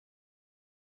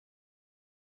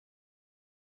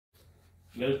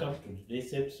Welcome to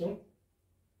today's episode.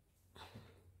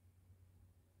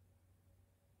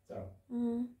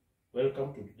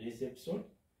 Welcome to today's episode.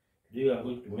 Today we are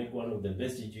going to make one of the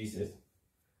best juices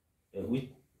which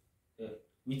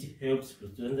helps to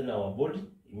strengthen our body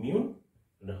immune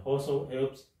and also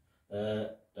helps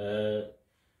to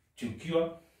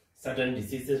cure certain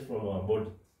diseases from our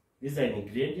body. These are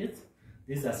ingredients.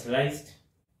 These are sliced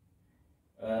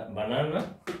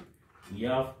banana. We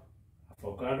have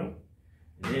avocado.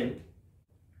 Then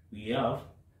we have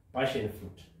passion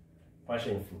fruit.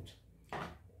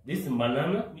 This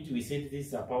banana, which we said this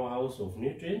is a powerhouse of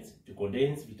nutrients, it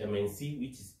contains vitamin C,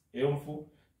 which is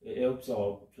helpful, helps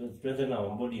to strengthen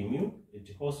our body immune.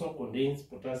 It also contains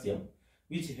potassium,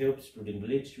 which helps to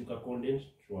regulate sugar content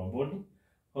to our body.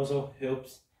 Also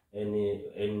helps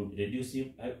in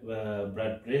reducing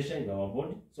blood pressure in our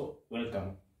body. So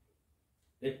welcome.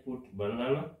 Let's put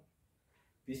banana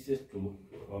pieces to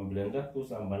our blender, put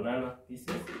some banana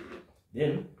pieces.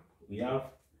 Then we have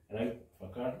ripe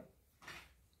avocado.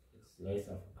 Let's slice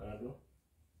avocado.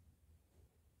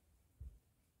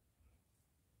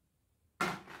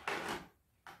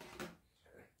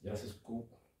 Just scoop.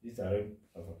 These are ripe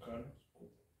avocado.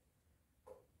 Scoop.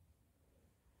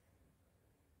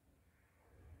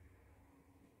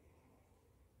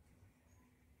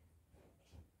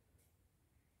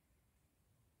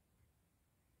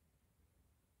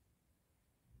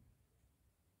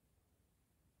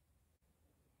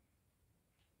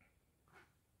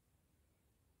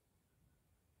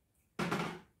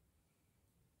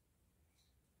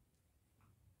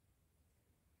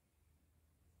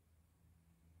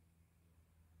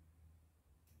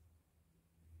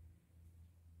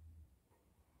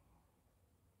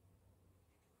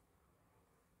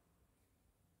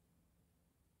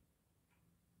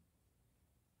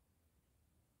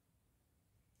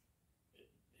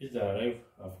 This is a ripe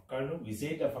avocado. We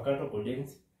said avocado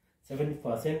contains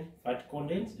 70% fat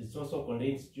content. It also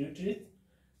contains nutrients,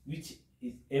 which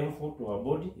is helpful to our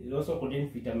body. It also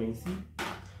contains vitamin C,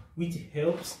 which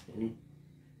helps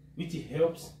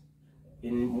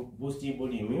in boosting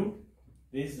body immune.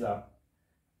 This is a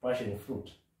passion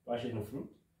fruit,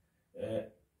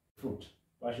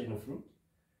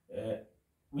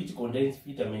 which contains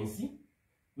vitamin C,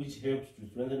 which helps to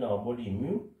strengthen our body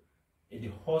immune.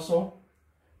 It also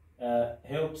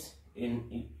helps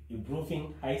in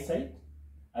improving eye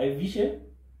vision,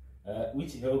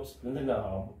 which helps strengthen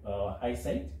our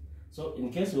eyesight. So in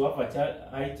case you have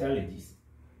eye challenges,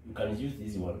 you can use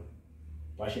this one,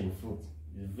 passion fruit.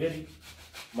 It's very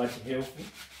much helpful.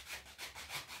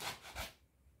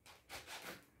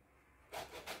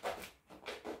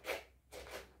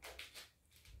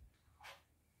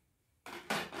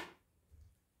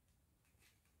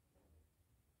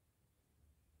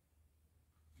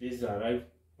 These are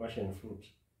ripe passion fruit.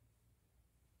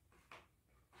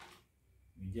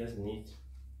 We just need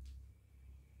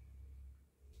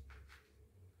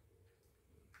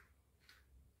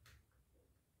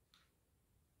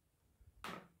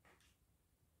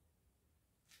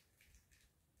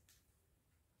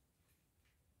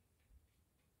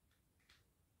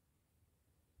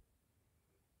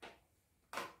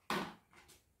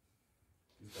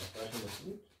passion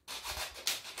fruit.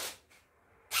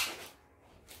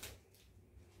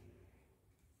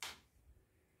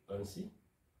 You can see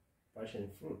passion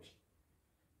fruit,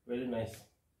 very nice.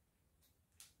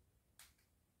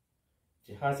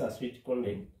 It has a sweet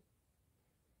content.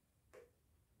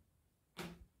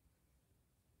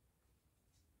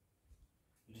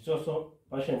 It also,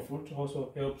 passion fruit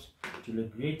also helps to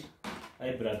regulate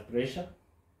high blood pressure.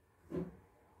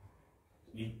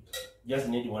 We just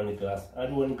need 1 glass.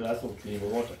 Add 1 glass of clean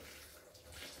water.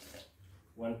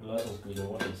 1 glass of clean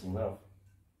water is enough.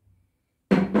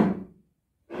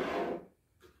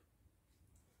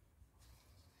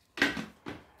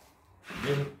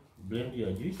 Then blend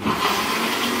your juice.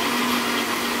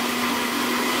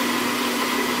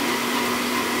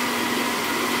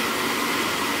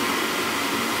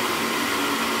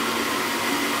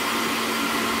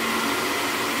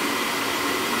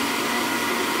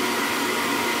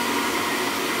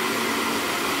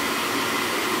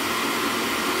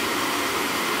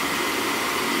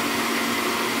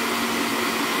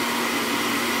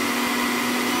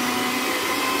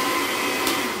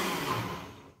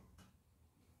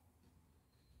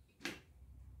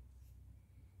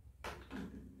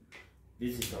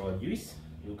 This is our juice.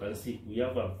 You can see we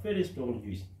have a very strong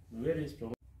juice, very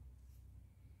strong.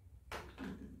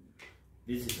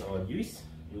 This is our juice.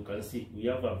 You can see we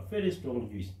have a very strong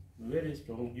juice, very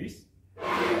strong juice.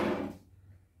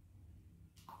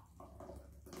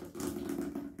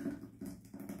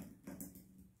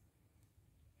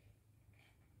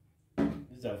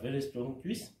 These are very strong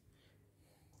juice.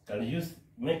 Can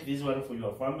make this one for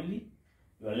your family,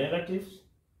 your relatives,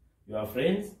 your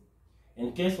friends.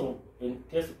 In case you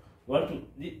want to,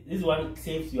 this one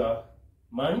saves your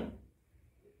money,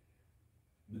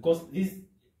 because these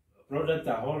products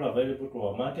are all available to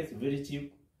our markets, very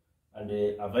cheap and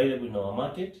available in our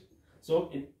market.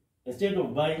 So instead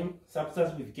of buying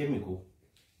substance with chemical,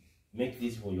 make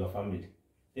this for your family.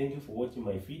 Thank you for watching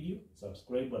my video.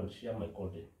 Subscribe and share my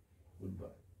content.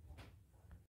 Goodbye.